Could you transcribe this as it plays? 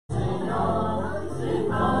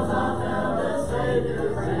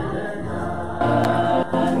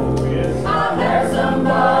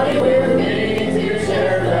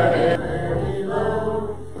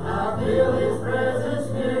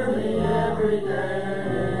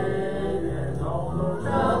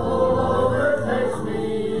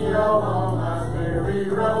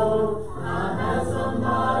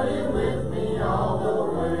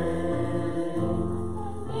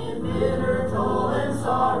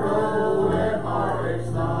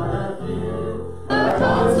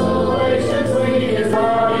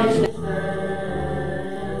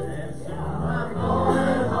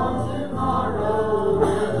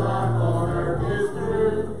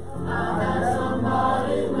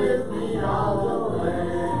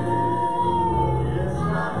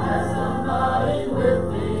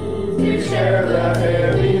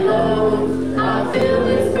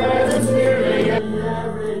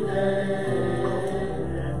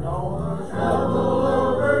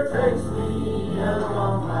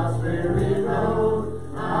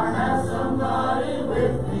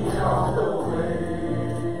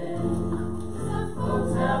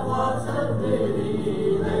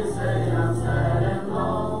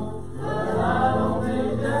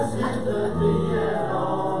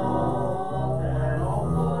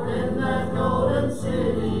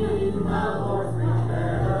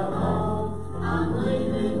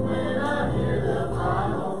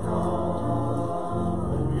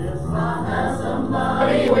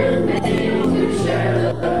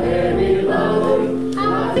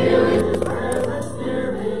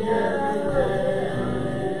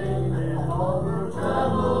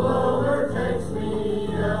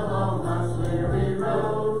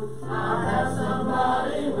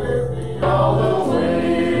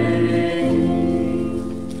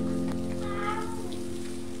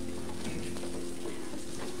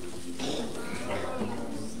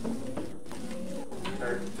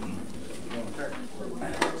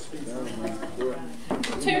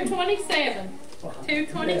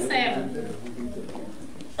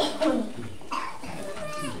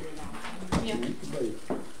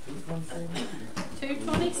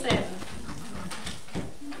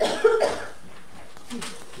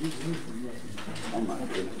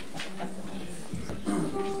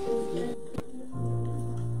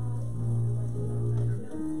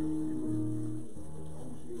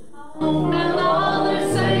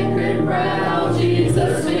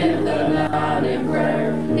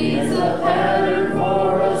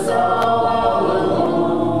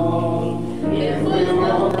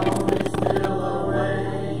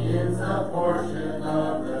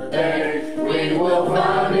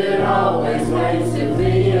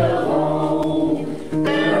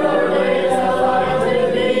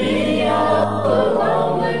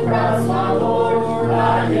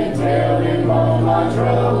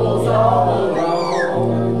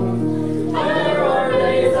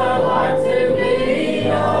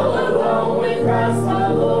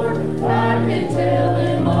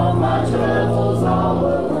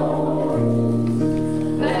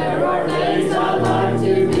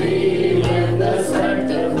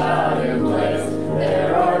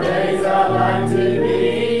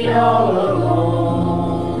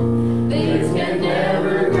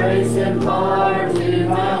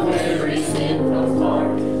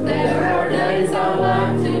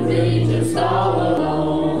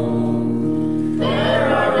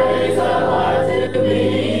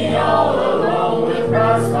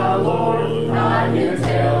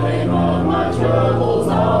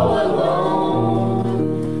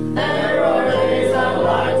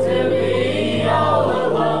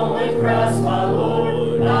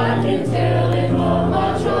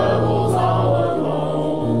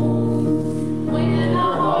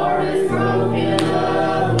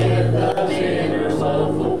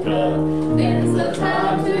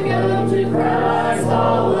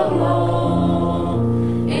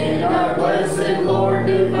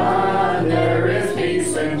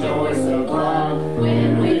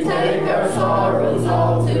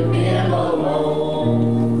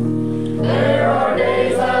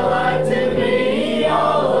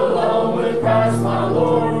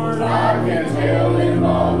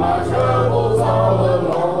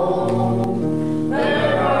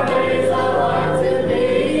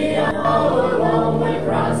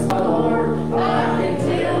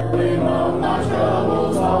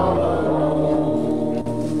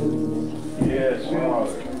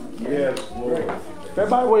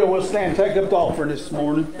Everybody will stand, take up the offering this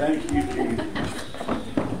morning. Thank you, Jesus.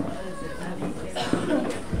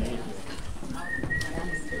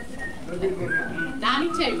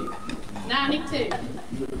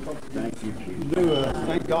 Thank you, Jesus.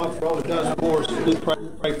 Thank God for all it does for us. Do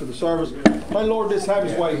pray for the service. May Lord just have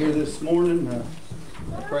His way here this morning.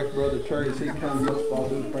 I pray for Brother Terry as he comes up. I'll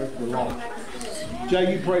do pray for the Lord.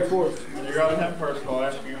 Jay, you pray for us. Dear God, in heaven, first of all, I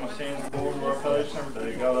ask you my sins, Lord, for our fellowship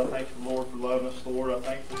every day. God, I thank you, Lord, for loving us, Lord. I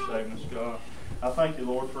thank you for saving us, God. I thank you,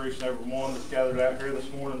 Lord, for each and every one that's gathered out here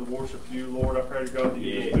this morning to worship you, Lord. I pray to God that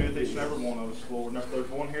you just be with each and every one of us, Lord. And if there's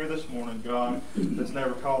one here this morning, God, that's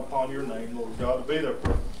never called upon your name, Lord God, to be their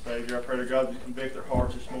personal Savior, I pray to God that you convict their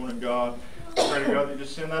hearts this morning, God. I pray to God that you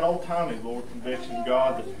just send that old-timey, Lord, conviction,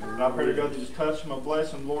 God. And I pray to God that you just touch them and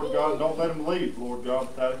bless them, Lord God, and don't let them leave, Lord God,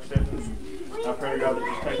 without acceptance. I pray to God that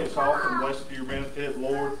you just take us off and bless it for your benefit,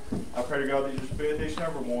 Lord. I pray to God that you just be with each and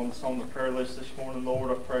every one that's on the prayer list this morning,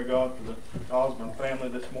 Lord. I pray, God, for the Osborne family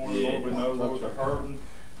this morning, Lord. We know, Lord, they're hurting.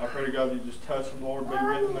 I pray to God that you just touch them, Lord, be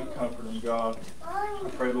with them and comfort them, God. I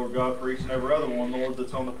pray, Lord God, for each and every other one, Lord,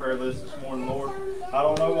 that's on the prayer list this morning, Lord. I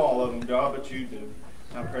don't know all of them, God, but you do.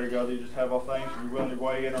 I pray to God that you just have all things to be willing to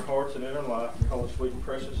weigh in our hearts and in our life. In Holy, sweet, and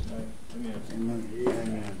precious name. Amen.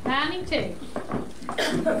 Amen. 92.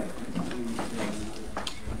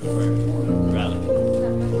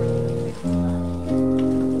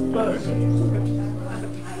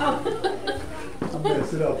 I'll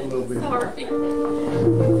mess it up a little bit. Sorry.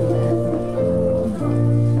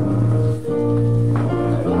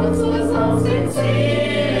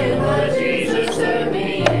 Jesus set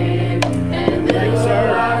me in, and then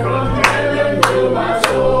sir, I compared him to my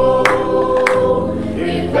soul.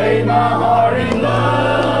 He paid my heart in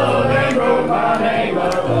love and wrote my name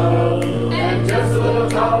above, and just a little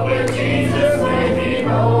talk with Jesus made me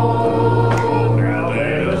whole. Now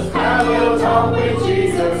let us have a little talk with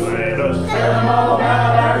Jesus. Let us tell him all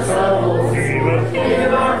about our troubles. He will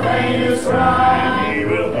hear our faintest cry. He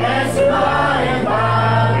will answer by and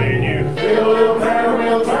by. When you feel a little prayer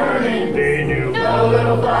wheel turning, then you know a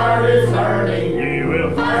little fire is burning. You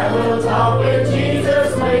will have a little talk with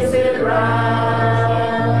Jesus, makes it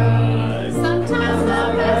right. Sometimes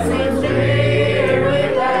my blessings clear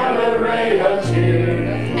without a ray of cheer,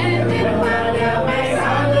 and then my doubt makes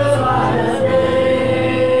out the light of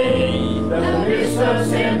day. The mist of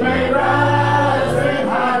sin may rise and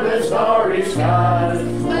hide the starry skies,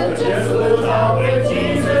 but just a little talk with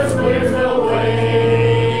Jesus clears the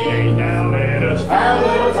way. Now let us have a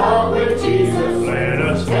little talk with Jesus. Let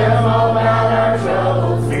us tell him all about our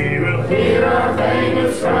troubles. He will hear our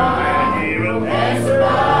famous cry, and he will answer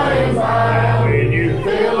by and by. When you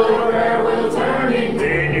feel a prayer wheel turning,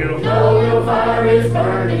 then you'll know your fire is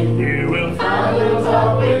burning. You will find a little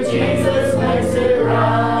talk with Jesus, makes it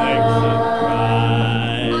right.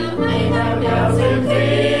 I may have doubts and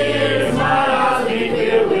fears, my eyes be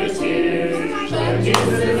filled with tears, but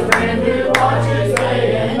Jesus is a friend who watches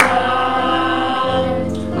day and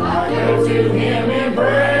night. I go to him in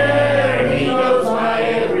prayer, he knows my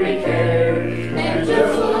every care, and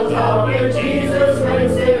just a little talk with Jesus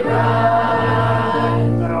makes it right.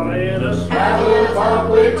 Now let us have a little talk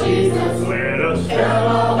with Jesus. Let us tell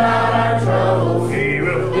him all about our troubles. He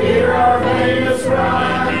will hear our famous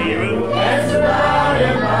cry. He will answer by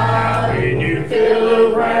and by. When you feel a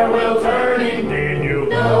little prayer wheel turning, then you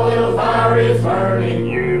know a little fire is burning.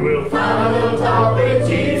 You will find a little talk with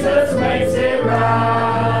Jesus, makes it right.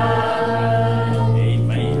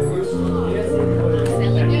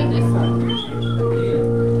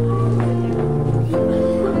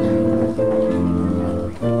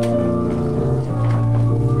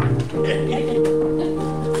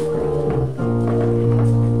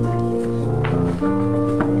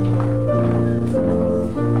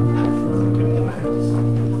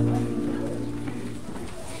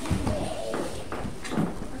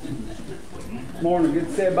 Morning, good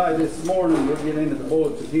to see everybody this morning. We'll get into the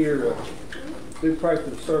bulletin here. Do pray for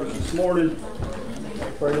the service this morning.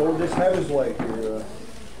 Pray Lord just have his way here.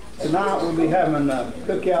 Tonight we'll be having a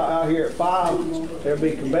cookout out here at 5. There'll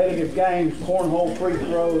be competitive games, cornhole, free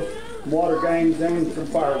throws, water games, and some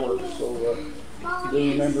fireworks. So do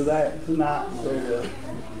remember that tonight. So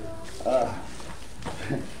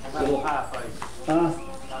Little pie face.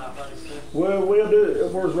 we'll do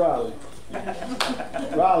it. Where's Riley?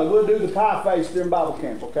 Riley, we'll do the pie face during Bible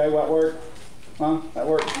camp, okay? Will that work? Huh? That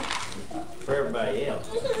work? For everybody else.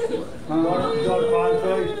 Y'all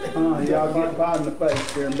get pie in the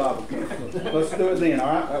face during Bible camp. Let's do it then,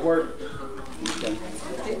 all right? That work? Okay.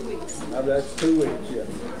 Now that's 2 weeks, yeah.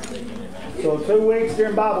 So 2 weeks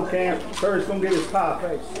during Bible camp, Kurt's going to get his pie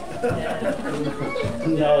face.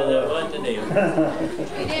 No, what the deal?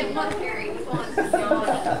 We didn't want to carry the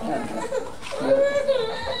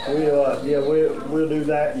We'll do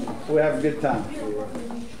that and we'll have a good time.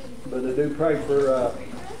 But I do pray for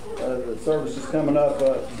the services coming up.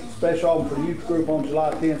 Special offering for the youth group on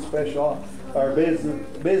July 10th. Special our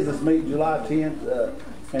business meeting July 10th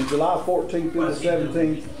and July 14th through the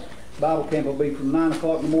 17th. Bible camp will be from 9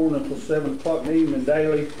 o'clock in the morning until 7 o'clock in the evening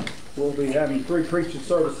daily. We'll be having 3 preaching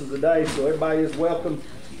services a day, so everybody is welcome.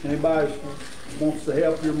 Anybody wants to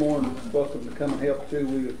help, you're more than welcome to come and help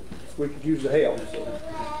too. We could use the help. So,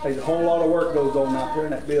 there's a whole lot of work goes on out there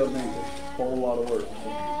in that building. There's a whole lot of work.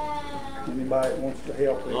 So, anybody that wants to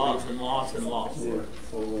help. Lots and lots and lots of work.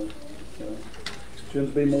 So,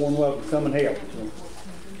 students be more than welcome to come and help.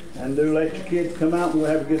 So, and do let your kids come out and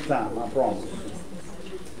we'll have a good time, I promise.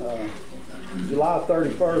 July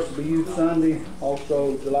 31st will be Youth Sunday.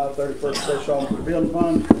 Also, July 31st, Special Officer for the Building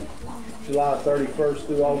Fund. July 31st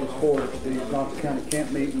through August 4th, the Johnson County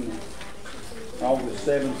Camp Meeting. August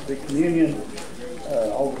 7th, Big Communion.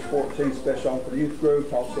 August 14th, Special Officer for the Youth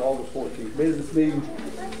Group. Also, August 14th, Business Meeting.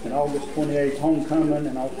 And August 28th, Homecoming.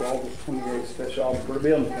 And also, August 28th, Special Officer for the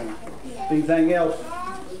Building Fund. Anything else?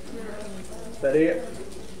 Is that it?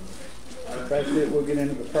 If that's it, we'll get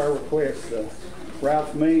into the prayer requests.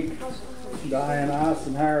 Ralph Meek, Diana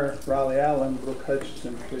Eisenhower, Riley Allen, Brooke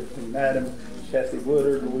Hutchinson, Clifton Adam, Kathy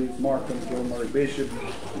Woodard, Louise Markham, Joe Murray Bishop,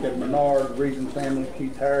 Kevin Menard, Reason Family,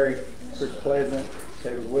 Keith Harry, Chris Pleasant,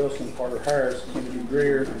 David Wilson, Carter Harris, Kennedy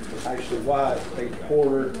Greer, Ashley White, Kate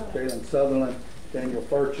Porter, Jalen Sutherland, Daniel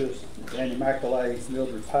Purchase, Danny McAlay,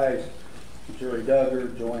 Mildred Pace, Jerry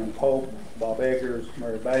Duggar, Joanne Pope, Bob Eggers,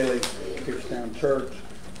 Mary Bailey, Piercetown Church,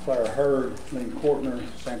 Clara Hurd, Lynn Courtner,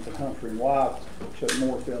 Sanford Humphrey and wife, Chuck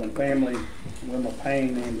Moorfield and family, Wilma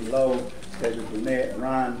Payne, Andy Lowe, David Burnett,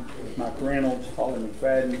 Ryan, Mike Reynolds, Holly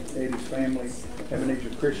McFadden, Eddie's family, Ebenezer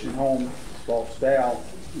Christian Home, Walt Dow,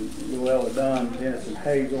 Luella Dunn, Dennis and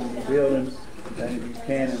Hayes on the building, Danny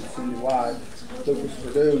Buchanan, Cindy White, Lucas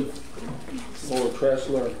Perdue, Laura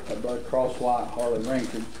Tressler, Bud Crosswhite, Harley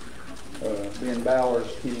Rankin, Ben Bowers,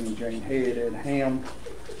 Kenny and Jane Head, Ed Ham,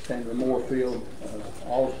 Sandra Moorfield,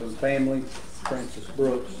 Alston family, Francis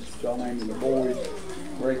Brooks, John Amy the boys,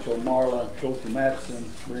 Rachel Marla, Dorothy Matson,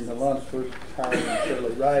 Brenda Lunsford, Howard and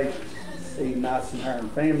Shirley Ray, Eden Eisenhower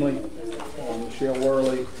and family, Michelle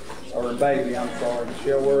Worley,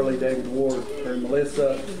 Michelle Worley, David Ward, Terry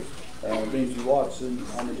Melissa, Benji Watson,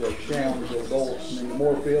 Anna Joe Sham, Joe Goltz, Minnie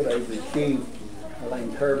Moorfield, Avery King,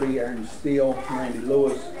 Elaine Kirby, Aaron Steele, Randy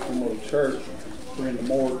Lewis, Emerald Church, Brenda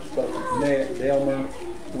Moore, Bucky Burnett, Delmer,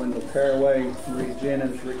 Wendell Caraway, Marie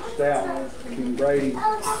Jennings, Rick Stout, Kim Brady,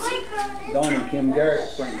 Don and Kim Garrett,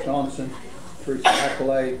 Frank Johnson, Teresa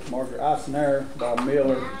Accolade, Margaret Eisenhower, Bob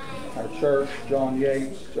Miller, our church, John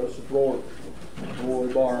Yates, Joseph Rourke, Roy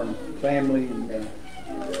Barn family, and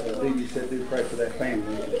Dee Dee said do pray for that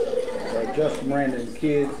family. Justin Miranda and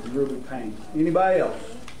kids, and Ruby Payne. Anybody else?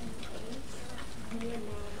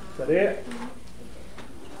 Is that it?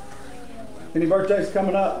 Any birthdays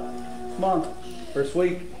coming up this month? Or this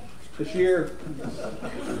week? This year?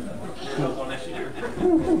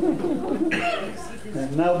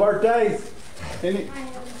 And no birthdays? Any?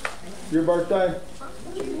 Your birthday?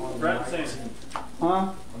 Brad Sands. Huh?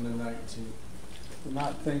 On the 19th. The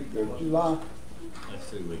 19th of July? That's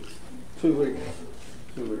 2 weeks. 2 weeks.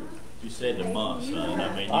 2 weeks. You said the month, son.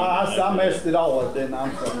 I mean, I messed it all up, didn't I?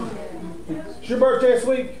 I'm sorry. It's your birthday this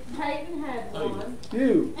week? Peyton had one.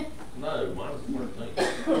 You? No, mine was the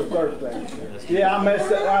 13th. Your birthday. Yeah, I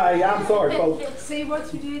messed it. I'm sorry, folks. See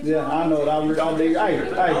what you did? Yeah, I know it. I did.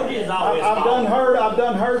 I've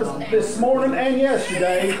done heard this morning and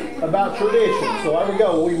yesterday about tradition. So there we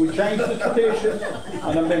go. We changed the tradition,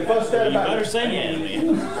 and I've been fussed at You about. better sing it,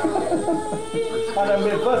 man. And I've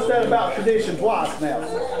been fussed at about tradition twice now.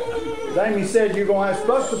 Amy said you're going to ask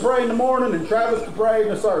us to pray in the morning and Travis to pray in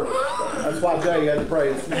the service. That's why Jay had to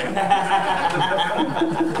pray this morning.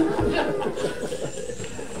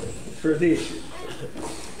 Tradition.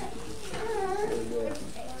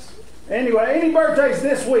 Anyway, any birthdays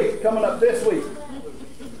this week, coming up this week?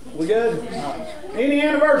 We good? Any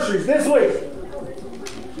anniversaries this week?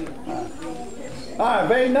 All right,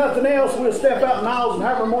 if ain't nothing else, we'll step out in the aisles and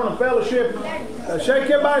have our morning fellowship. Shake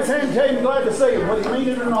everybody's hand and tell them you're glad to see them, whether you mean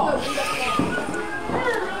it or not.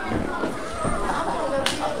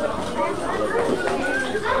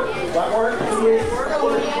 That work? You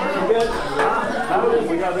good?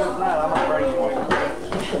 We got this tonight. I'm not ready for you.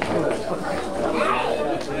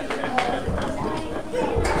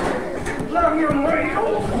 Love you,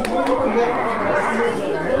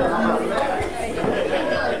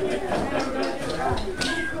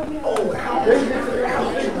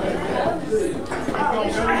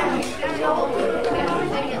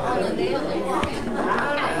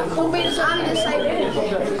 Won't be the time to say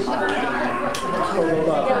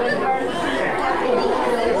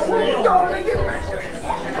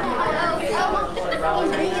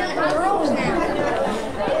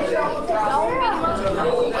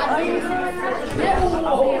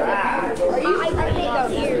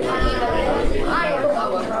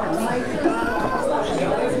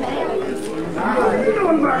How you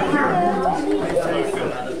doing back here?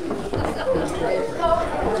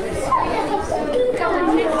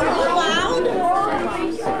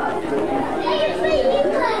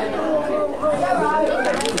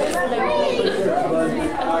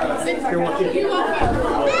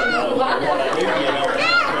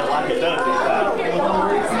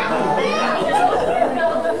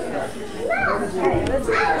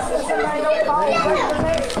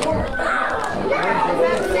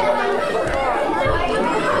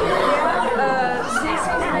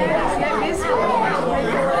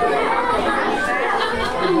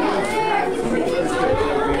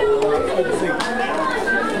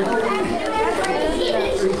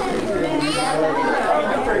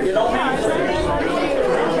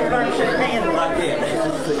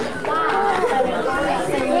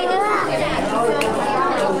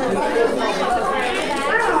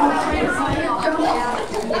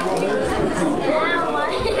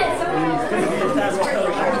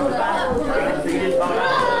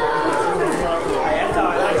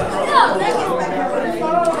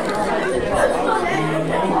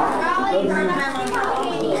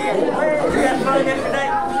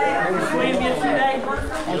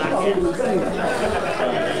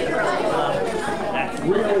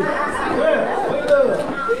 Really good. We do it.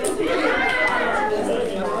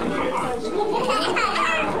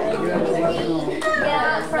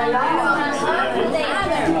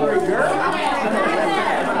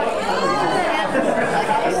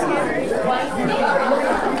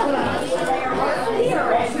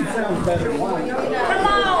 Sounds better than wine. Come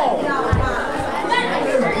on!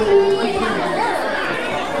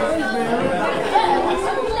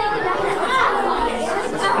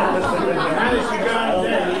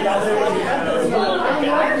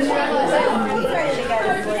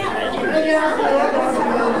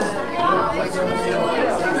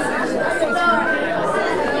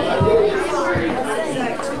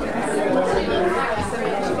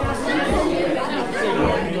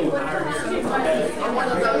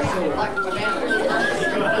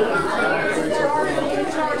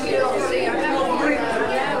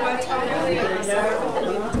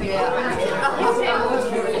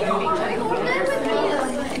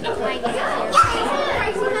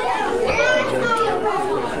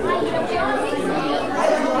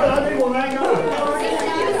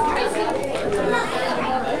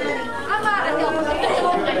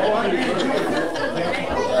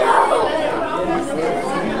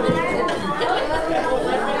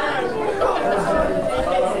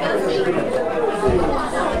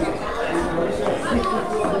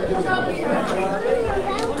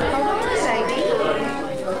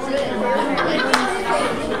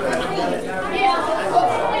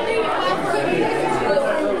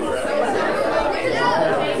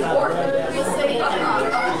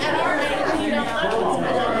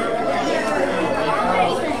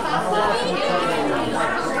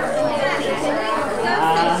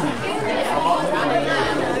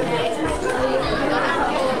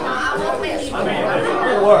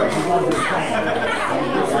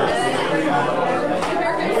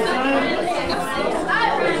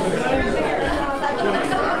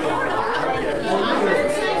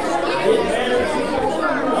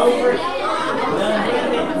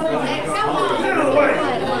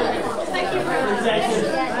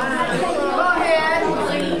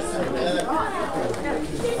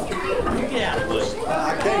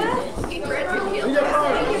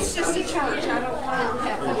 It's just a church. I don't mind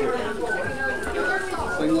having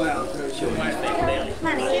Sing loud.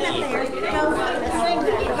 Honey, get up there.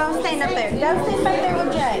 Go stand up there. Go stand back there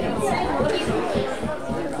with James.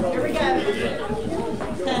 Here we go.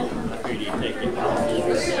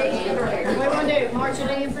 What do we want to do? March it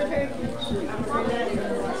in for two?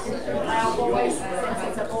 Loud voice.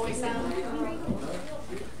 It's a voice sound.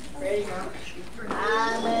 Ready, go.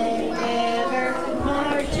 I may never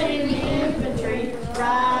march in the infantry,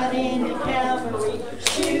 ride in the cavalry,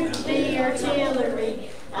 shoot the artillery.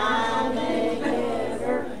 I may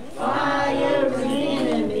never fire the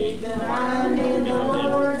enemy, but I'm in the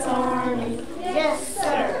Lord's army. Yes,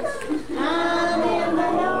 sir. I'm in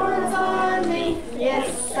the Lord's army.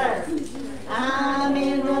 Yes, sir. I'm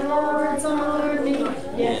in the Lord's army.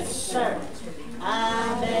 Yes, sir.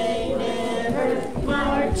 I may never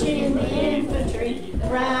march in the infantry,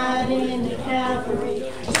 ride in the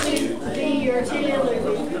cavalry, shoot the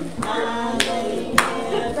artillery. I may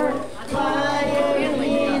never fire the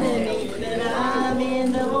enemy, but I'm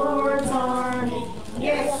in the Lord's army.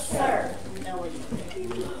 Yes, sir.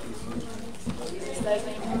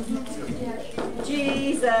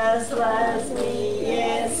 Jesus loves me,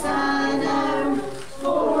 yes I know,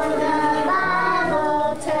 for the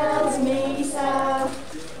Bible tells me so.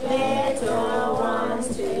 Little ones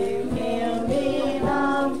to him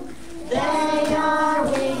belong, they are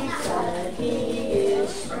weak, but he is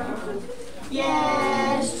strong.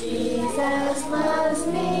 Yes, Jesus loves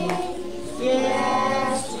me,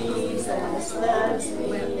 yes, Jesus loves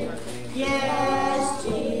me, yes,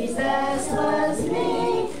 Jesus loves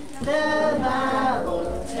me, the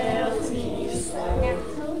Bible tells me so.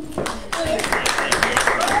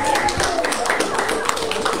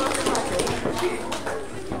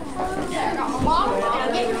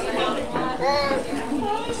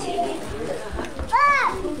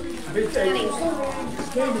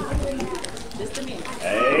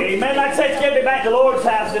 Amen. Like I said, it's good to be back to the Lord's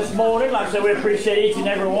house this morning. Like I said, we appreciate each and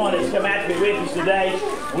every one that's come out to be with us today.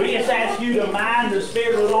 We just ask you to mind the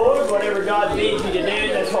Spirit of the Lord. Whatever God bids you to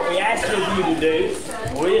do, that's what we ask of you to do.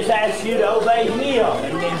 We just ask you to obey Him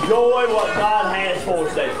and enjoy what God has for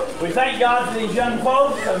us today. We thank God for these young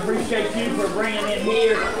folks. I appreciate you for bringing them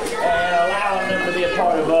here and allowing them to be a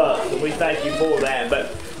part of us. And we thank you for that.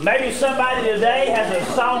 But maybe somebody today has a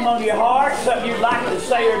song on your heart, something you'd like to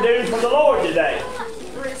say or do for the Lord today.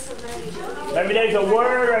 Maybe there's a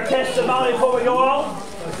word or a testimony before we go on.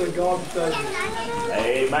 I said God save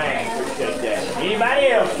you. Amen. Appreciate that. Anybody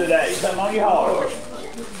else today? Something on your heart?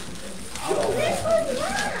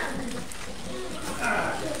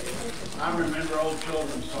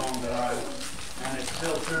 children's song and it's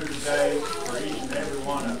still true today for each and every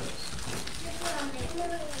one of us.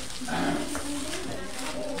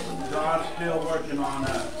 God's still working on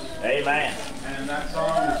us. Amen. And that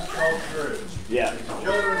song is so true. Yeah. It's a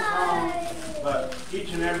children's song, but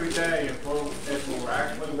each and every day, if we're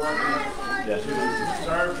actually working to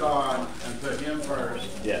serve God and put Him first,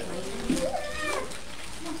 Yeah.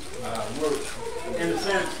 We're, in a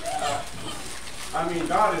sense,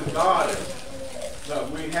 God is God,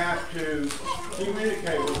 but we have to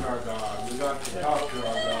communicate with our God. We've got to talk to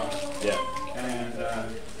our God. Yeah. And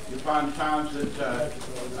you find times that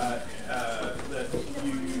that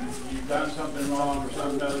you've done something wrong or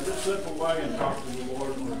something other, just slip away and talk to the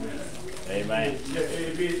Lord for a minute. Amen.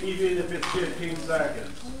 Even if it's 15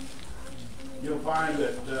 seconds, you'll find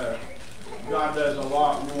that God does a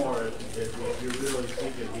lot more if you're really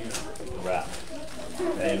seeking Him. Right.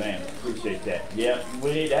 Amen. Appreciate that. Yeah,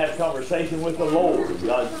 we need to have a conversation with the Lord.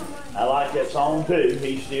 God, I like that song too.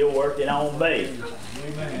 He's still working on me.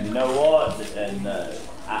 Amen. You know what? And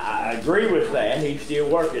I agree with that. He's still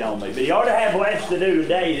working on me. But he ought to have less to do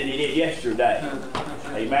today than he did yesterday.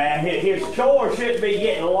 Amen. His chores shouldn't be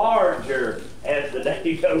getting larger as the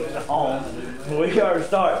day goes on. We ought to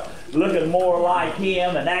start looking more like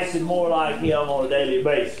Him and acting more like Him on a daily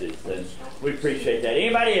basis. And we appreciate that.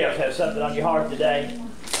 Anybody else have something on your heart today?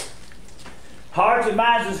 Hearts and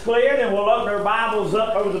minds is clear, then we'll open our Bibles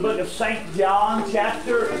up over the book of St. John,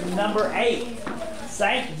 chapter number 8.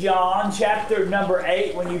 St. John, chapter number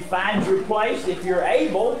 8. When you find your place, if you're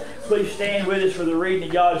able, please stand with us for the reading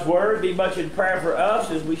of God's Word. Be much in prayer for us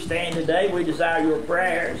as we stand today. We desire your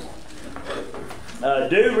prayers.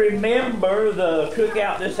 Do remember the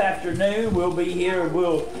cookout this afternoon. We'll be here.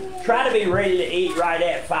 We'll try to be ready to eat right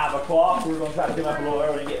at 5 o'clock. We're going to try to come up a little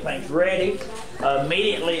early and get things ready.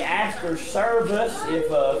 Immediately after service,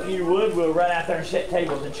 if you would, we'll run out there and set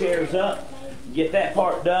tables and chairs up. Get that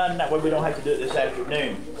part done. That way we don't have to do it this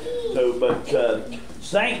afternoon. So, but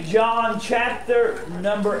St. John chapter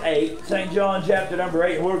number 8. St. John chapter number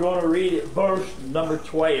 8. And we're going to read it verse number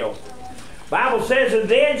 12. Bible says, "And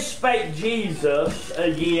then spake Jesus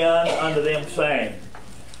again unto them, saying,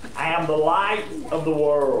 I am the light of the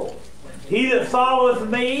world. He that followeth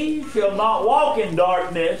me shall not walk in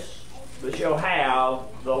darkness, but shall have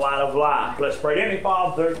the light of life." Let's pray. Heavenly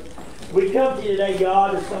Father, we come to you today,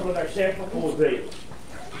 God, as some of our simple thee.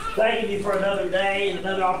 Thanking you for another day and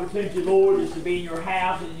another opportunity, Lord, just to be in your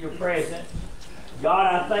house and in your presence.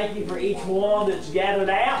 God, I thank you for each one that's gathered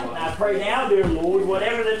out. And I pray now, dear Lord,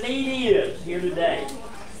 whatever the need is here today,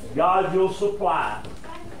 God, you'll supply.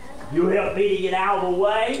 You'll help me to get out of the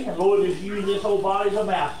way. And Lord, just use this whole body as a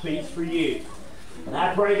mouthpiece for you. And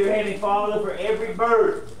I pray, dear Heavenly Father, for every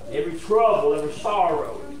burden, every trouble, every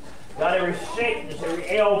sorrow, God, every sickness, every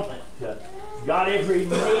ailment, God, every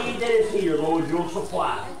need that is here, Lord, you'll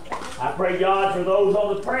supply. I pray, God, for those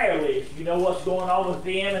on the prayer list. You know what's going on with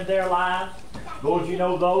them and their lives. Lord, you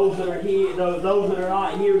know those that are here, those that are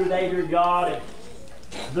not here today, dear God,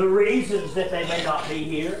 and the reasons that they may not be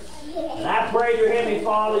here. And I pray, dear Heavenly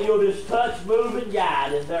Father, you'll just touch, move, and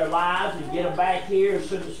guide in their lives and get them back here as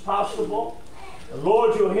soon as possible. And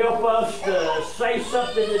Lord, you'll help us to say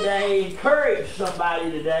something today, encourage somebody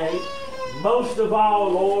today. Most of all,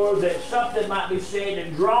 Lord, that something might be said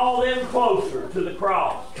and draw them closer to the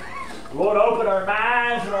cross. Lord, open our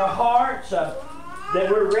minds and our hearts that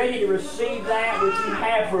we're ready to receive that which you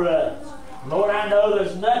have for us. Lord, I know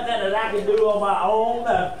there's nothing that I can do on my own,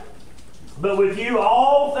 but with you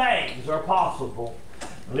all things are possible.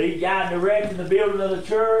 Lead, guide, and direct in the building of the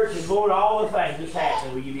church, and Lord, all the things that's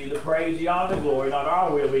happening. We give you the praise, the honor, the glory. Not our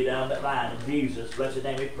will be done, but thine. In Jesus' blessed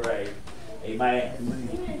name we pray. Amen.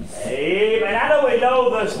 Amen. I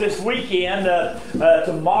know this weekend,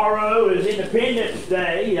 tomorrow is Independence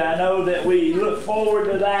Day. I know that we look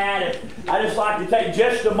forward to that. And I just like to take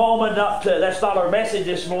just a moment, that's not our message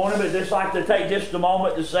this morning, but just like to take just a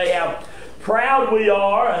moment to say how proud we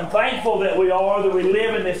are and thankful that we are that we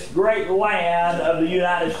live in this great land of the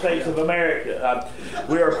United States of America.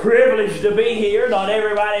 We are privileged to be here. Not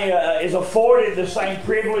everybody is afforded the same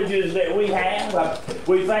privileges that we have.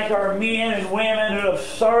 We thank our men and women who have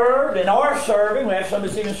served and are serving. We have some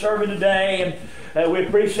that's even serving today, and we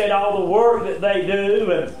appreciate all the work that they do.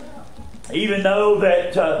 And Even though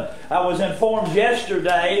that I was informed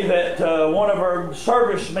yesterday that one of our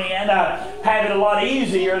servicemen have it a lot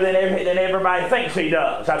easier than everybody thinks he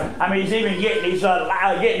does. I mean, he's even getting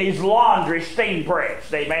his laundry steam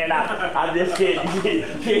pressed. Amen. I just did.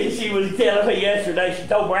 She was telling me yesterday. She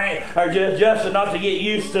told Justin not to get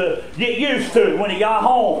used to it when he got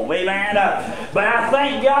home. Amen. But I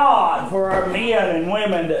thank God for our men and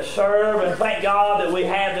women that serve, and thank God that we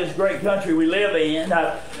have this great country we live in.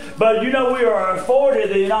 But you know, we are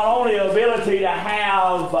afforded not only the ability to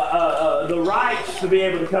have the rights to be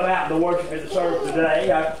able to come out and to worship and to serve today,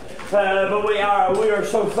 but we are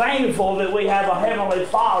so thankful that we have a Heavenly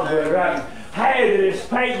Father that has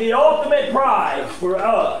paid the ultimate price for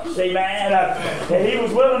us. Amen. And He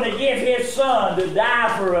was willing to give His Son to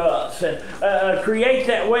die for us and create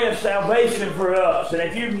that way of salvation for us. And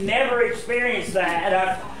if you've never experienced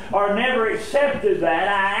that, or never accepted that,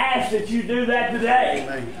 I ask that you do that today.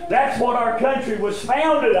 Amen. That's what our country was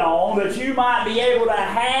founded on, that you might be able to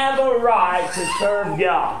have a right to serve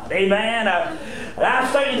God. Amen. And I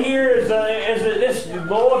was thinking here is that this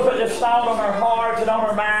Lord put this thought on our hearts and on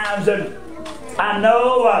our minds, and I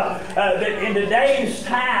know that in today's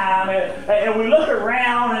time, and we look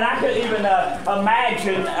around, and I couldn't even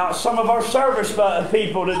imagine some of our service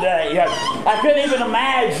people today. I couldn't even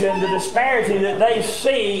imagine the disparity that they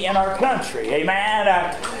see in our country.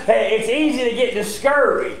 Amen. It's easy to get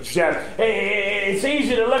discouraged. It's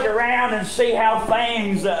easy to look around and see how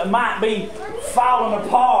things might be falling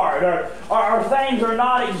apart, or things are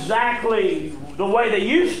not exactly the way they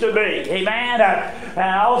used to be. Amen. And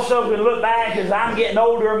I also can look back as I'm getting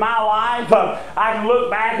older in my life. I can look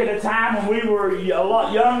back at a time when we were a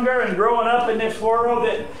lot younger and growing up in this world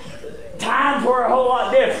that times were a whole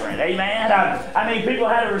lot different. Amen. I mean, people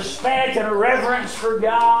had a respect and a reverence for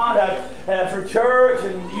God, for church,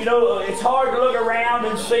 and you know, it's hard to look around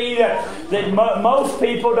and see that most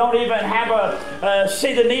people don't even have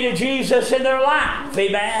see the need of Jesus in their life.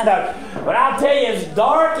 Amen. But I'll tell you, as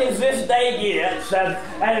dark as this day gets, and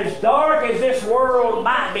as dark as this world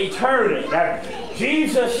might be turning,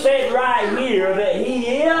 Jesus said right here that He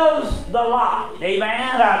is the light.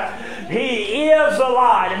 Amen. He is the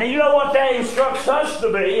light. And you know what that instructs us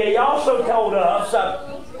to be? He also told us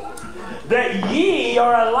that ye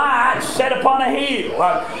are a light set upon a hill.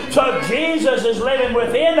 So Jesus is living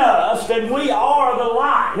within us, and we are the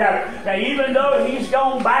light. Now, even though He's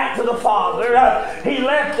gone back to the Father, He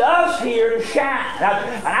left us here to shine.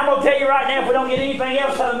 And I'm going to tell you right now, if we don't get anything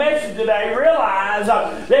else out of the message today, realize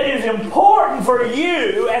that it is important for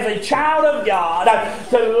you as a child of God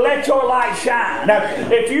to let your light shine.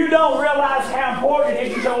 If you don't realize how important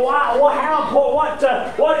it is, you say, what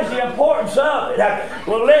is the importance of it?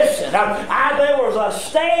 Well, listen, there was a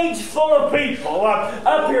stage full of people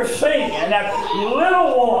up here singing,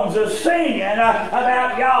 little ones are singing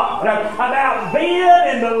about God, about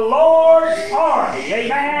being in the Lord's army.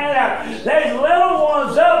 Amen. There's little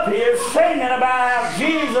ones up here singing about how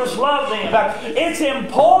Jesus loves them. It's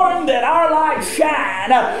important that our light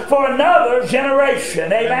shine for another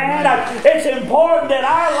generation. Amen. It's important that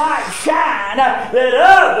our light shine that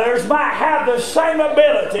others might have the same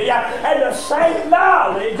ability and the same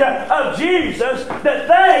knowledge of Jesus, that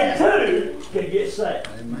they too can get saved.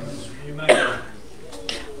 Amen.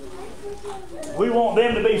 We want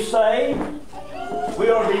them to be saved. We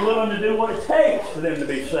ought to be willing to do what it takes for them to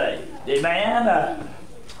be saved. Amen.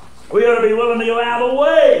 We ought to be willing to go out of the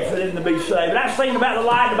way for them to be saved. And I was thinking about the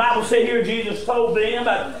light. The Bible said here, Jesus told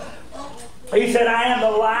them, He said, I am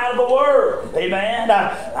the light of the world. Amen.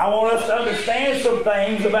 I want us to understand some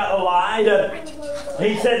things about the light.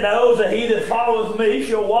 He said, those that he that followeth me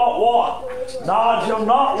shall walk what? God shall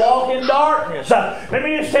not walk in darkness. Let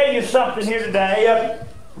me just tell you something here today.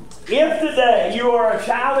 If today you are a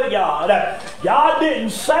child of God, God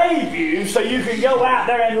didn't save you so you can go out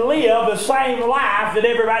there and live the same life that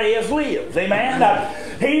everybody else lives. Amen.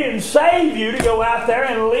 He didn't save you to go out there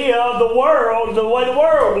and live the world the way the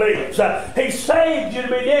world lives. He saved you to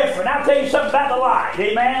be different. I'll tell you something about the light.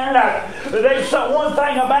 Amen. There's one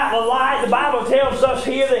thing about the light. The Bible tells us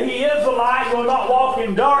here that He is the light, will not walk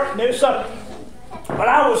in darkness. But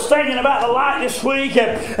I was thinking about the light this week,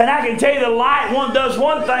 and I can tell you the light does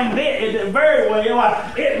one thing very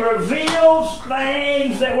well. It reveals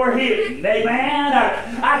things that were hidden. Amen.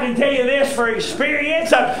 I can tell you this for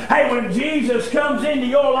experience. Hey, when Jesus comes into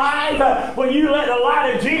your life, when you let the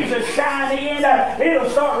light of Jesus shine in, it'll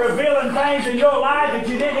start revealing things in your life that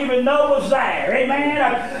you didn't even know was there. Amen.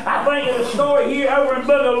 I think of the story here over in the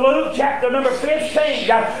book of Luke, chapter number 15.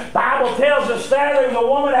 The Bible Bible tells us there was a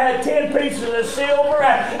woman that had 10 pieces of silver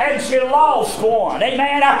and she lost one.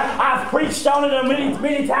 Amen. I've preached on it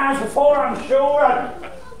many times before, I'm sure.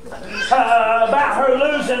 About her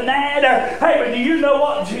losing that. Hey, but do you know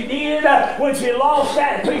what she did when she lost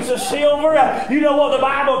that piece of silver? You know what the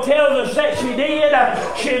Bible tells us that she did?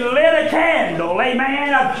 She lit a candle.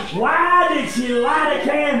 Amen. Why did she light a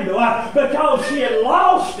candle? Because she had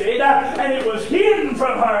lost it and it was hidden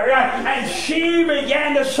from her and she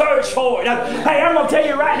began to search for it. Hey, I'm going to tell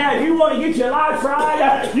you right now, if you want to get your life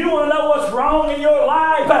right, you want to know what's wrong in your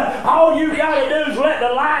life, all you got to do is let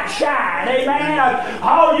the light shine. Amen.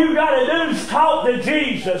 All you got to do is talk to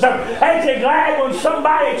Jesus. Ain't you glad when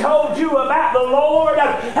somebody told you about the Lord?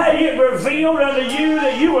 Hey, it revealed unto you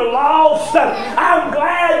that you were lost. I'm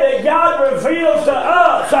glad that God reveals to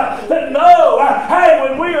us that no, hey,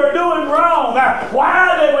 when we are doing wrong,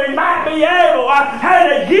 why that we might be able,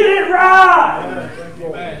 hey, to get it right.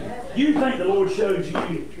 You think the Lord shows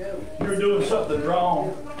you you're doing something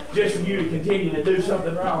wrong just for you to continue to do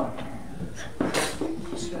something wrong?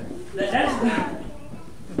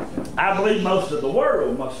 I believe most of the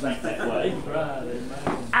world must think that way.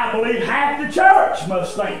 I believe half the church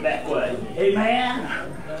must think that way. Amen.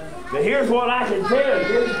 But here's what I can tell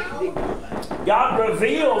you. God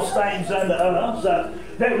reveals things unto us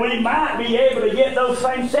that we might be able to get those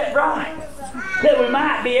things set right. That we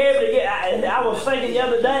might be able to get. I was thinking the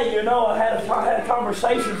other day, you know, I had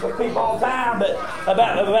conversations with people all the time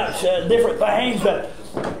about different things, but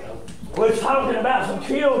we're talking about some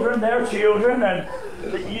children, their children, and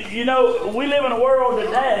you know, we live in a world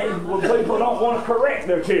today where people don't want to correct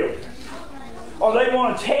their children. Or they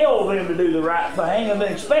want to tell them to do the right thing and they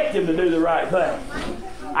expect them to do the right thing.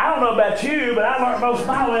 I don't know about you, but I learned most of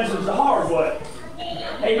my lessons the hard way.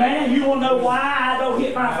 Hey man, you want to know why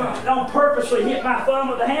I don't purposely hit my thumb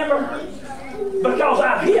with the hammer? Because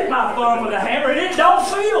I've hit my thumb with a hammer and it don't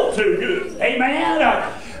feel too good. Amen.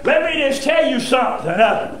 Let me just tell you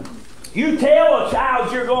something. You tell a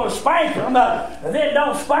child you're going to spank them, and then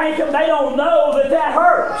don't spank them, they don't know that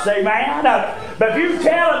hurts, amen. But if you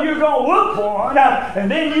tell them you're going to whoop one,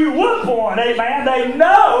 and then you whoop one, amen, they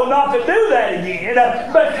know not to do that again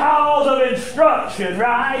because of instruction,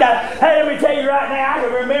 right? Hey, let me tell you right now, I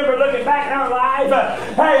can remember looking back in our life.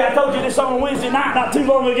 Hey, I told you this on Wednesday night not too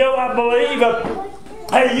long ago, I believe.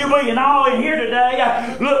 Hey, we can all in here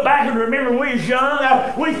today look back and remember when we was young,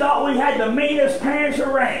 we thought we had the meanest parents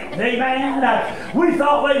around. Amen. We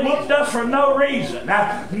thought they whooped us for no reason.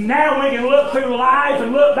 Now we can look through life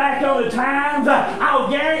and look back on the times. I'll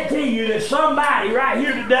guarantee you that somebody right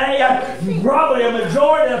here today, probably a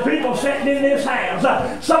majority of the people sitting in this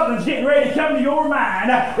house, something's getting ready to come to your mind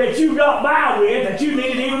that you got by with that you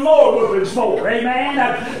needed even more whoopings for. Amen.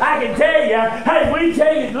 I can tell you, hey, we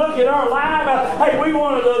tell you, look at our life, hey, we want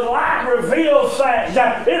to, the light reveals things.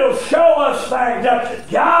 It'll show us things.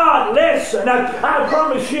 God, listen, I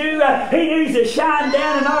promise you, He needs to shine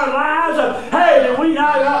down in our lives. Hey, that we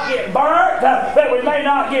not get burnt, that we may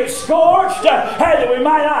not get scorched, hey, that we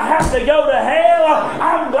might not have to go to hell.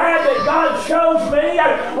 I'm glad that God shows me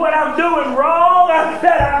when I'm doing wrong, that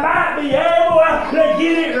I might be able to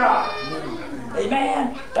get it right.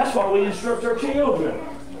 Amen. That's why we instruct our children.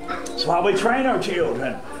 That's why we train our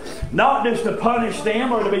children. Not just to punish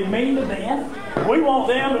them or to be mean to them. We want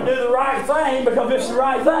them to do the right thing because it's the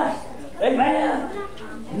right thing. Amen.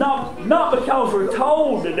 Not because we're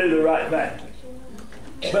told to do the right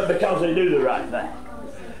thing, but because they do the right thing.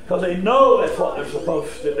 Because they know that's what they're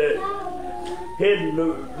supposed to do.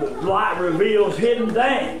 The light reveals hidden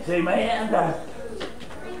things. Amen.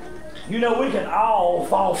 You know, we can all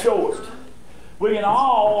fall short. We can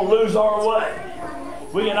all lose our way.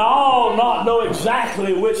 We can all not know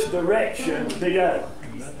exactly which direction to go.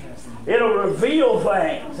 It'll reveal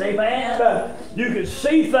things, amen. You can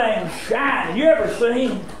see things shine. You ever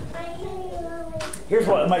seen? Here's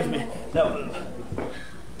what makes me. No,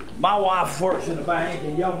 my wife works in the bank,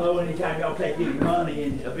 and y'all know anytime y'all take any money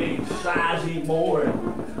and of any size anymore,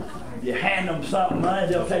 and you hand them something, money,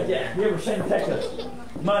 they'll take that. You ever seen them take the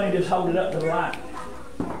money, just hold it up to the light?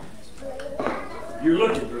 You're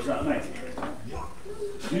looking for something, ain't you?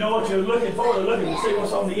 You know what you're looking for? They're looking to see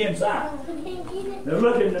what's on the inside. They're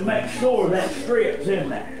looking to make sure that strip's in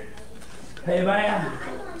there. Amen.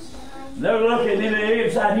 They're looking in the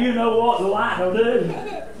inside. You know what the light will do?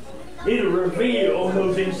 It'll reveal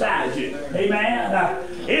who's inside you. Amen.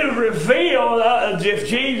 It'll reveal if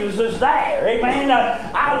Jesus is there. Amen.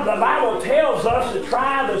 The Bible tells us to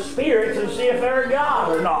try the spirits and see if they're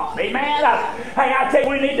God or not. Amen. Hey, I tell you,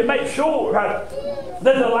 we need to make sure that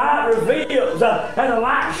the light reveals and the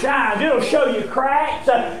light shines. It'll show you cracks.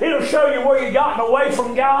 It'll show you where you've gotten away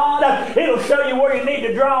from God. It'll show you where you need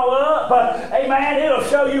to draw up. Amen. It'll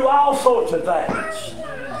show you all sorts of things.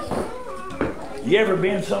 You ever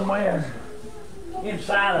been somewhere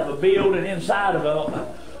inside of a building, inside of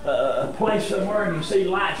a place somewhere, and you see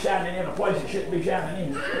light shining in a place it shouldn't be shining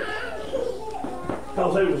in?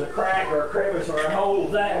 Because there was a crack or a crevice or a hole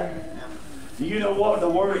there. Do you know what the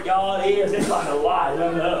Word of God is? It's like a light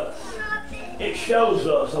unto us. It shows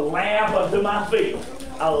us a lamp unto my feet,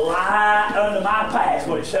 a light unto my path,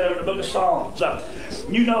 what it said in the book of Psalms.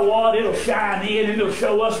 You know what? It'll shine in and it'll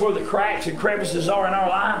show us where the cracks and crevices are in our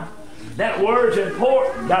life. That word's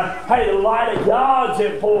important. Hey, the light of God's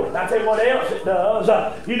important. I tell you what else it does.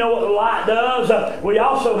 You know what the light does? We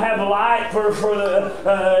also have a light for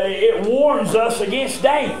it warns us against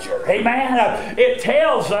danger. Amen. It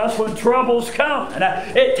tells us when trouble's coming.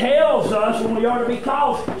 It tells us when we are to be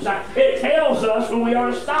cautious. It tells us when we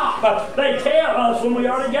are to stop. They tell us when we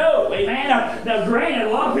are to go. Amen. Now, granted,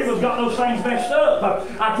 a lot of people have got those things messed up.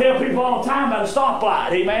 I tell people all the time about a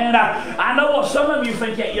stoplight. Amen. I know what some of you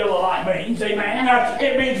think that yellow light means, amen.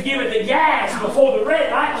 It means give it the gas before the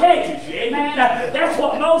red light catches you, amen. That's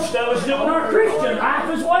what most of us do in our Christian life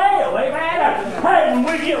as well, amen. Hey, when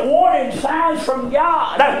we get warning signs from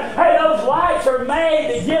God, hey, those lights are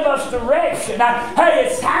made to give us direction. Hey,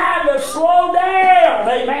 it's time to slow down,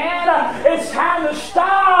 amen. It's time to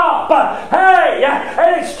stop. Hey,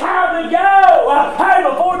 and it's time to go. Hey,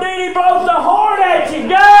 before Dee blows the horn at you,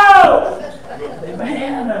 go.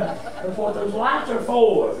 Amen. That's what those lights are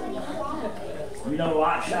for. You know, the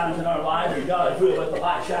light shines in our life, and God, if we'll let the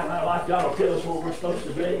light shine in our life, God will tell us where we're supposed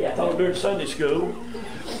to be. I told during Sunday school,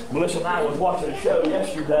 Melissa and I was watching a show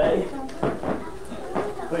yesterday,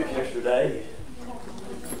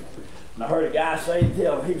 and I heard a guy say,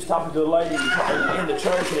 he was talking to a lady in the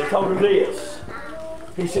church, and he told her this.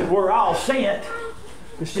 He said, we're all sent,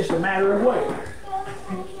 it's just a matter of where.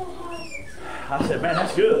 I said, man,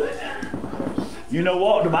 that's good. You know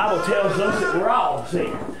what? The Bible tells us that we're all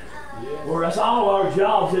sent. Where it's all our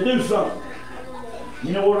job to do something.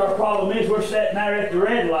 You know what our problem is? We're sitting there at the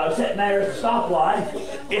red light, sitting there at the stoplight.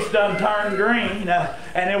 It's done turned green, and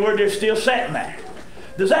then we're just still sitting there.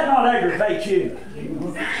 Does that not aggravate you?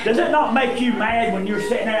 Does it not make you mad when you're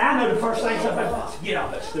sitting there? I know the first thing somebody says, get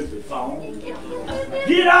off that stupid phone.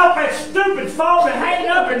 Get off that stupid phone and hang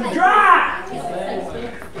up and drive.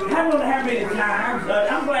 I wonder how many times,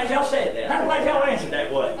 I'm glad y'all said that. I'm glad y'all answered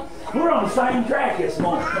that way. We're on the same track this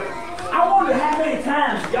morning. I wonder how many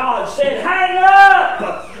times God said, hang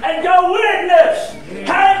up and go witness.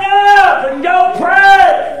 Hang up and go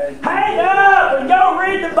pray. Hang up and go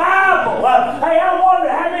read the Bible. Hey, I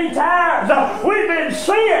wonder how many times we've been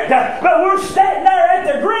sent, but we're sitting there at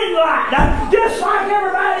the green light, just like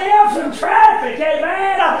everybody else in traffic.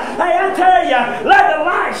 Amen. Hey, I tell you, let the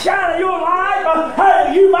light shine in your life.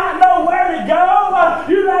 Hey, you might know where to go.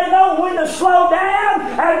 You may know when to slow down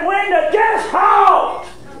and when to just halt.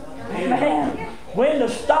 Amen. When to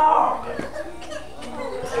stop.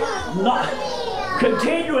 Not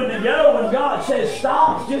continuing to go when God says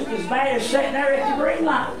stop, just as bad as sitting there at the green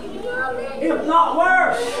light. If not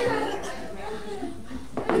worse.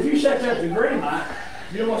 If you sit there at the green light,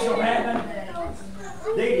 you know what's going to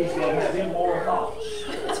happen? Dee's going to have immoral thoughts.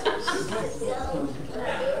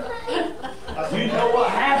 You know what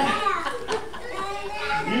happens?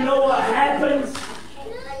 You know what happens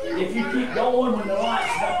if you keep going when the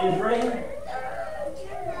light is red?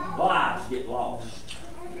 Lives get lost.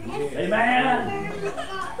 Amen.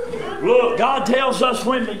 Look, God tells us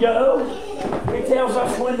when to go. He tells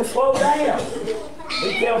us when to slow down.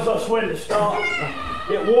 He tells us when to stop.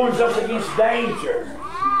 It warns us against danger.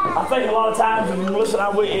 I think a lot of times, and listen,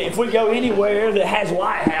 if we go anywhere that has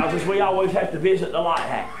lighthouses, we always have to visit the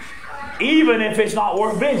lighthouse. Even if it's not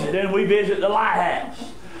worth visiting, we visit the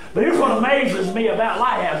lighthouse. But here's what amazes me about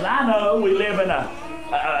lighthouses. I know we live in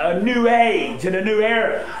a new age, in a new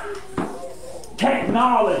era.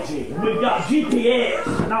 Technology. We've got GPS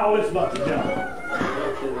and all this bunch of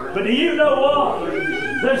junk. But do you know what?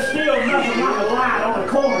 There's still nothing like a light on the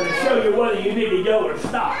corner to show you whether you need to go or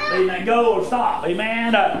stop. Amen. Go or stop.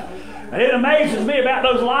 Amen. And it amazes me about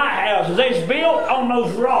those lighthouses. They're built on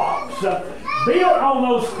those rocks, built on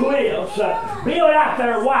those cliffs, built out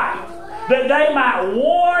there white. that they might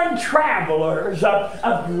warn travelers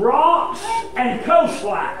of rocks and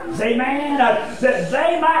coastlines. Amen. That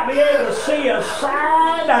they might be able to see a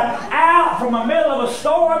sign out from the middle of a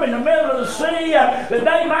storm in the middle of the sea, that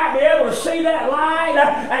they might be able to see that light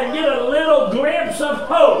and get a little glimpse of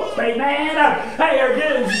hope. Amen. Hey, or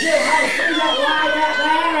get see that light out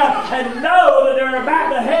there and know that they're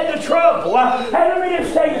about to head to trouble. Hey, let me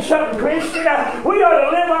just tell you something, Christian. We ought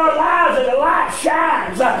to live our lives as the light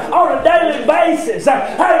shines on a daily basis.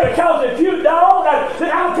 Hey, because if you don't,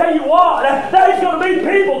 then I'll tell you what, there's going to be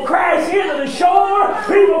people crash into the shore,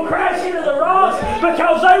 people crash into the rocks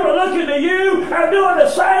because they were looking to you and doing the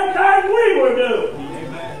same thing we were doing.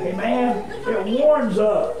 Amen. It warns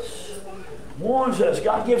us. Warns us.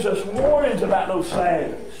 God gives us warnings about those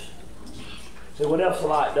things. So what else the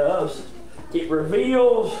light does? It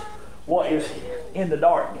reveals what is in the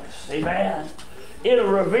darkness. Amen.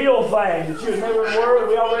 It'll reveal things that you've never heard.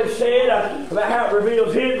 We already said about how it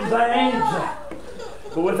reveals hidden things.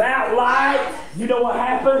 But without light, you know what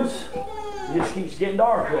happens? It just keeps getting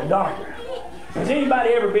darker and darker. Has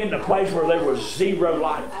anybody ever been in a place where there was zero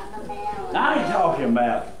light? Now, I ain't talking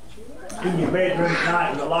about in your bedroom at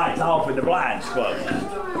night with the lights off and the blinds closed.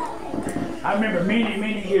 I remember many,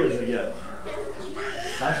 many years ago,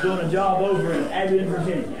 I was doing a job over in Abilene,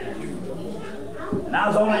 Virginia. And I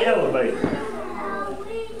was on the elevator.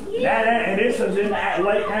 And this was in the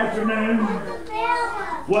late afternoon.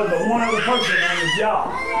 Wasn't but one other person on the job.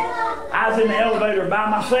 I was in the elevator by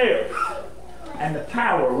myself. And the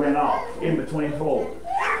power went off in between floors.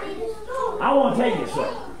 I want to tell you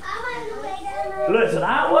something. Listen,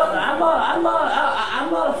 I'm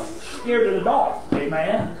not scared of the dark.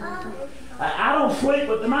 Amen. I don't sleep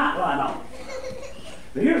with the night light on.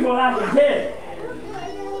 But here's what I can tell you.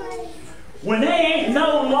 When there ain't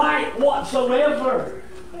no light whatsoever,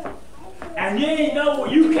 and you ain't no,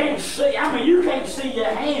 you can't see, you can't see your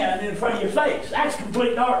hand in front of your face. That's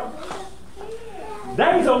complete darkness.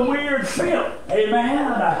 There's a weird feeling.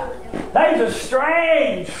 Amen. There's a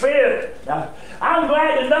strange feeling. I'm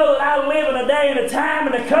glad to know that I live in a day and a time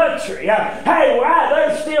in the country. Hey,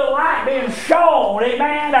 there's still light being shown.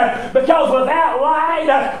 Amen. Because without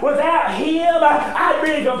light, without Him, I'd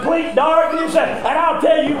be in complete darkness. And I'll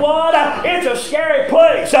tell you what, it's a scary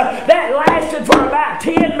place. That lasted for about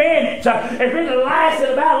 10 minutes. If it had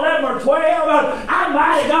lasted about 11 or 12, I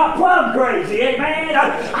might have got plumb crazy. Amen.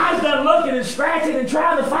 I was done looking and scratching and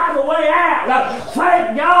trying to find a way out.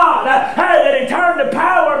 Thank God, that He turned the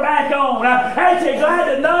power back on. Ain't you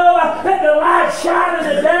glad to know that the light's shining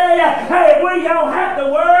today? Hey, we don't have to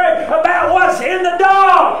worry about what's in the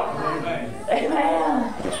dark. Amen.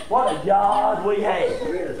 Amen. What a God we have.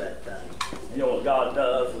 You know what God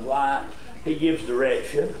does with light? He gives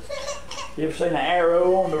direction. You ever seen an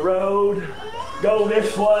arrow on the road? Go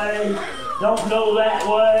this way. Don't go that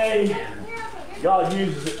way. God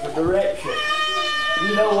uses it for direction.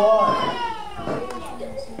 You know what?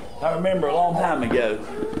 I remember a long time ago,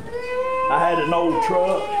 I had an old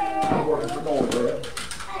truck. I was working for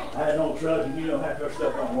Norwell. I had an old truck, and you know half their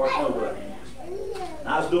stuff don't work nowhere. And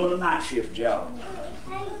I was doing a night shift job.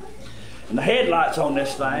 And the headlights on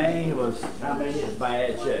this thing was, it's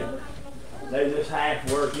bad shape. They was just half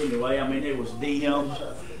work anyway. It was dim.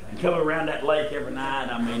 And coming around that lake every night,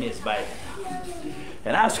 it's bad.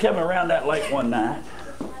 And I was coming around that lake one night.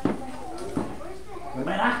 But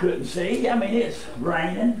man, I couldn't see. It's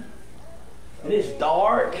raining. And it's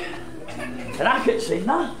dark. And I couldn't see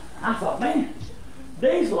nothing. I thought, man,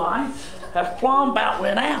 these lights have plumb about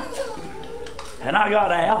went out. And I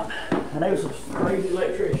got out, and there was some crazy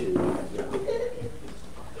electrician.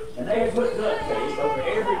 And they had put duct tape over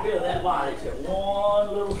every bit of that light except one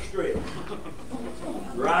little strip.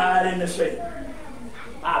 Right in the center.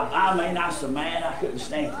 I said, man, I couldn't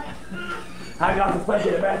stand it. I got to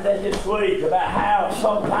thinking about that this week, about how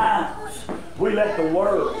sometimes we let the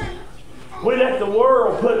world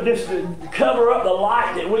put this to cover up the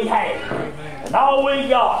light that we have. And all we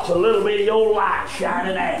got's a little bitty old light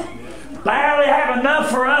shining out. Barely have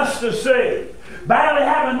enough for us to see. Barely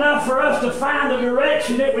have enough for us to find the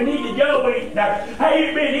direction that we need to go in. Hey,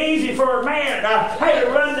 it'd been easy for a man to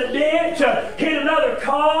run the ditch, hit another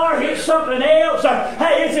car, hit something else.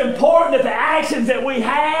 Hey, it's important that the actions that we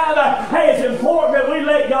have, it's important that we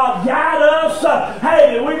let God guide us.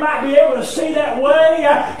 That we might be able to see that way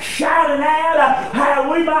shining out,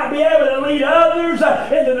 how we might be able to lead others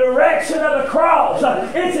in the direction of the cross.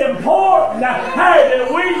 It's important, that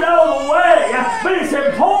we know the way, but it's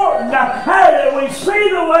important, that we see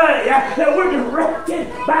the way, that we're directed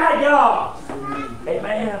by God.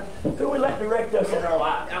 Amen. Who we let direct us in our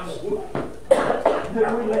lives? Who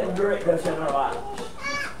we let direct us in our lives?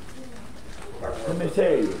 Let me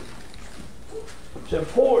tell you. It's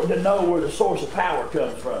important to know where the source of power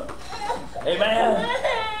comes from. Amen?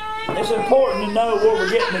 It's important to know where we're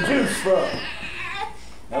getting the juice from.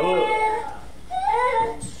 Now look.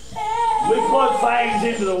 We plug things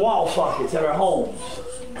into the wall sockets at our homes.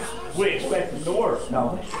 We expect them to work,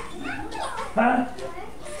 don't we? Huh?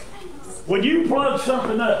 When you plug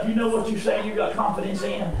something up, you know what you say you got confidence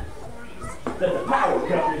in? That the power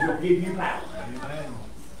companies will give you power.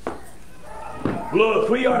 Look,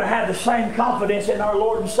 we ought to have the same confidence in our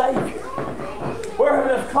Lord and Savior. We're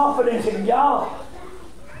having enough confidence in God.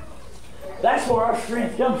 That's where our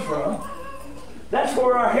strength comes from. That's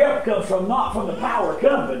where our help comes from, not from the power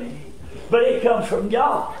company, but it comes from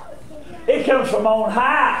God. It comes from on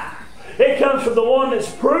high. It comes from the one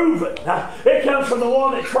that's proven. It comes from the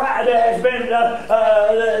one that has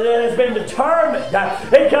been determined.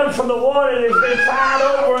 It comes from the one that has been tried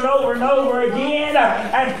over and over and over again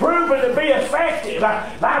and proven to be effective.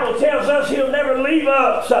 The Bible tells us He'll never leave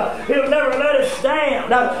us. He'll never let us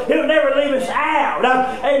down. He'll never leave us out.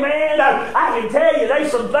 Amen. I can tell you,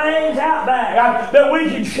 there's some things out there that we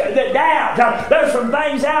can doubt. There's some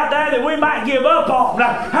things out there that we might give up on.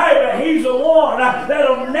 Hey, but He's the one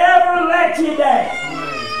that'll never let you down.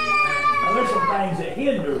 Now, there's some things that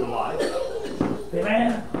hinder the light.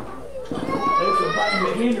 Amen? There's some things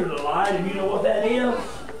that hinder the light, and you know what that is?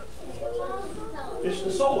 It's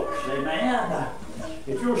the source. Amen?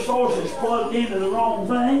 If your source is plugged into the wrong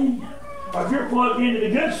thing, or if you're plugged into the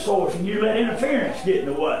good source and you let interference get in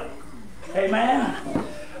the way. Amen?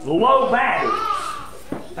 Low batteries.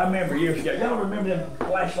 I remember years ago. Y'all remember them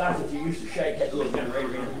flashlights that you used to shake, had a little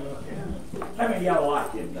generator in them? How many of y'all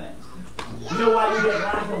like them things? You know why you didn't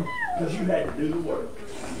like them? Because you had to do the work.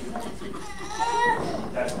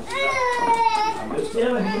 I'm just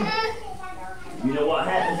telling you. You know what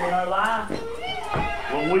happens in our life?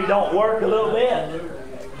 When we don't work a little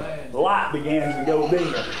bit, the light begins to go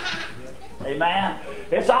bigger. Amen?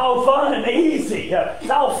 It's all fun and easy. It's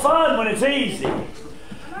all fun when it's easy.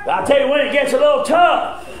 I'll tell you when it gets a little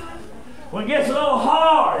tough. When it gets a little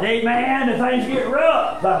hard, amen, and things get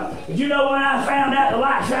rough. Did you know when I found out the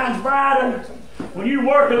light shines brighter? When you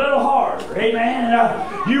work a little harder, amen.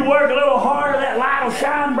 You work a little harder, that light will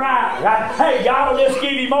shine brighter. Hey, God will just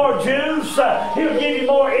give you more juice. He'll give you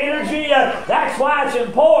more energy. That's why it's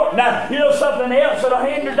important. You know something else that'll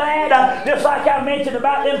hinder that? Just like I mentioned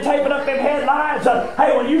about them taping up them headlights.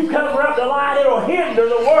 Hey, when you cover up the light, it'll hinder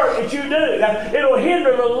the work that you do. It'll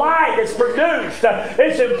hinder the light that's produced.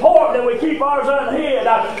 It's important that we keep ours unhid.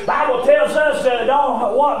 The Bible tells us that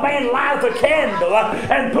don't want man light a candle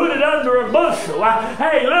and put it under a bushel.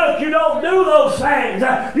 Hey, look, you don't do those things.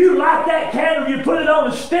 You light that candle, you put it on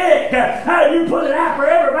a stick. Hey, you put it out for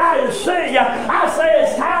everybody to see. I say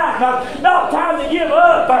it's time, not time to give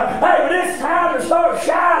up. Hey, but it's time to start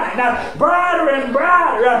shining brighter and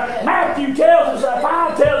brighter. Matthew tells us,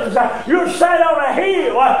 5 tells us, you're set on a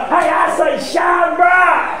hill. Hey, I say shine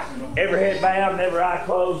bright. Every head bowed, and every eye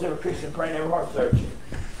closed, every Christian praying, every heart searching.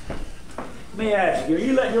 Let me ask you, are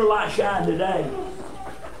you letting your light shine today?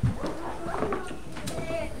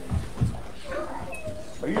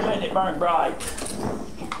 Are you letting it burn bright?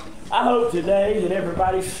 I hope today that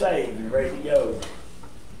everybody's saved and ready to go.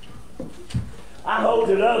 I hope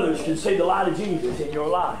that others can see the light of Jesus in your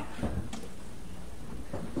life.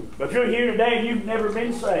 But if you're here today and you've never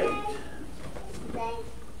been saved,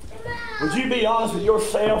 would you be honest with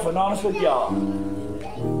yourself and honest with God?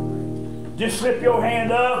 Just slip your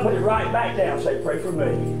hand up, put it right back down, say, pray for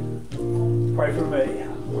me. Pray for me.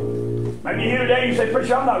 Maybe you're here today and you say,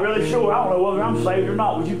 preacher, I'm not really sure. I don't know whether I'm saved or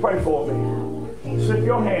not. Would you pray for me? Slip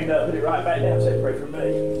your hand up, put it right back down, say, pray for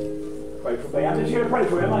me. Pray for me. I'm just here to pray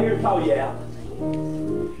for you. I'm not here to call you out.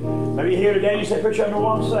 Maybe you're here today and you say, preacher, I know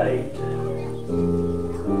I'm saved,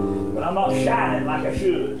 but I'm not shining like I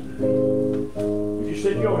should. Would you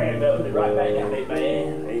slip your hand up, put it right back down?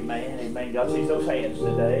 Amen. Amen. Amen. God sees those hands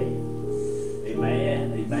today.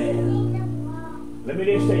 Amen. Amen. Let me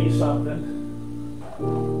just tell you something.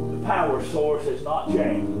 The power source has not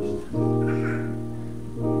changed.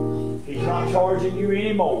 He's not charging you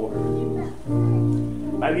anymore.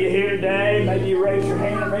 Maybe you're here today, maybe you raised your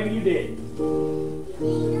hand, or maybe you didn't.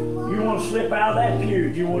 You want to slip out of that pew,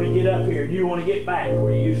 you want to get up here, you want to get back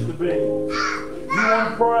where you used to be. You want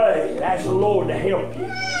to pray and ask the Lord to help you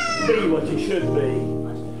be what you should be.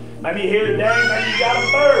 Maybe you're here today, maybe you got a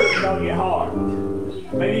burden on your heart.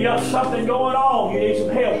 Maybe you got something going on you need some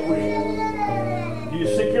help with. You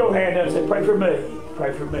stick your hand up and say, pray for me.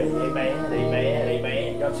 Pray for me. Amen. Amen.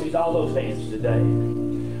 Amen. God sees all those hands today.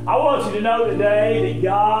 I want you to know today that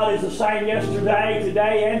God is the same yesterday,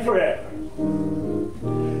 today, and forever.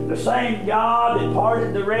 The same God that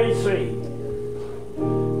parted the Red Sea.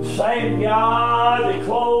 The same God that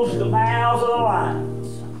closed the mouths of the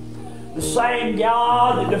lions. The same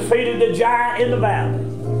God that defeated the giant in the valley.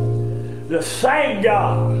 The same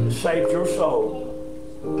God that saved your soul.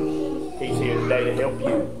 He's here today to help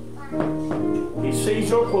you. He sees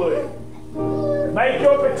your plea. Make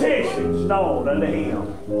your petitions known unto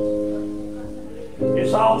Him.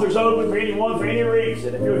 This altar's open for anyone for any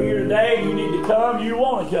reason. If you're here today, you need to come, you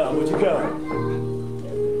want to come, would you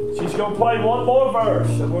come? She's going to play one more verse,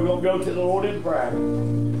 and we're going to go to the Lord in prayer.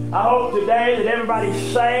 I hope today that everybody's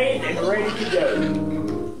saved and ready to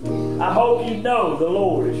go. I hope you know the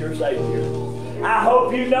Lord is your Savior. I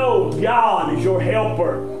hope you know God is your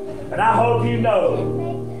helper. And I hope you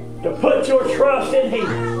know to put your trust in Him.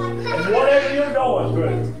 And whatever you're going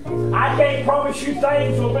through, I can't promise you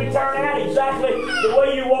things will be turned out exactly the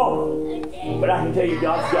way you want them. But I can tell you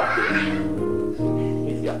God's got this.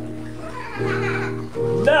 He's got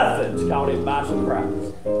this. Nothing's caught Him by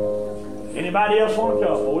surprise. Anybody else want to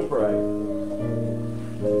come before we pray?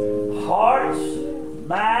 Hearts,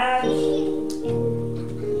 minds.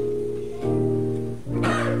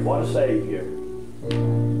 What a Savior.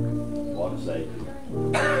 What a Savior.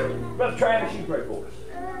 Brother Travis, you pray for us.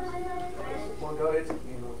 Well, God, it's, help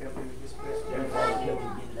me with this best.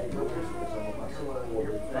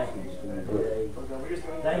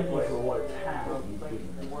 Thank you for what time you've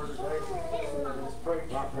given me.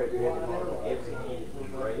 I pray for every hand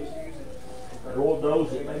is raised. Lord, those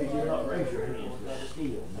that maybe do not raise your hands, but still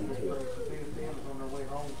need to.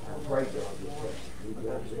 I pray God will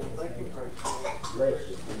bless you. Bless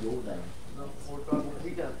you in your name. Lord God, what He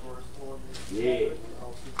done for us, Lord. Yeah.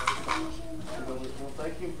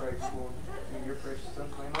 Thank you and praise you, Lord. In your precious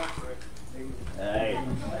Son's name I pray. Amen.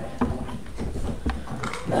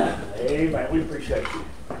 Amen. We appreciate you.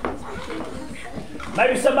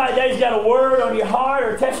 Maybe somebody today's got a word on your heart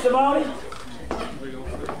or testimony.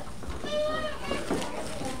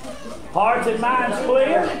 Hearts and minds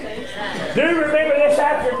clear. Do remember this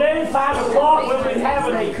afternoon, 5 o'clock, we'll be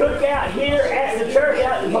having a cookout here at the church,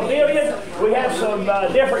 out in the pavilion. We have some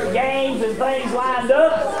different games and things lined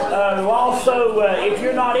up. Also, if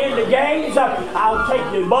you're not into games, I'll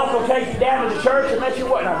take you, Buck will take you down to the church and let you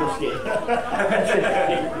what? No, I'm just kidding.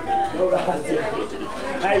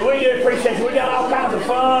 Hey, we do appreciate you. We got all kinds of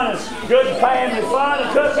fun and good family fun and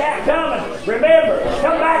cookout coming. Remember,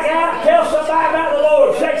 come back out, tell somebody about the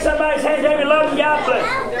Lord, shake somebody's hand, tell me love and God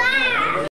bless.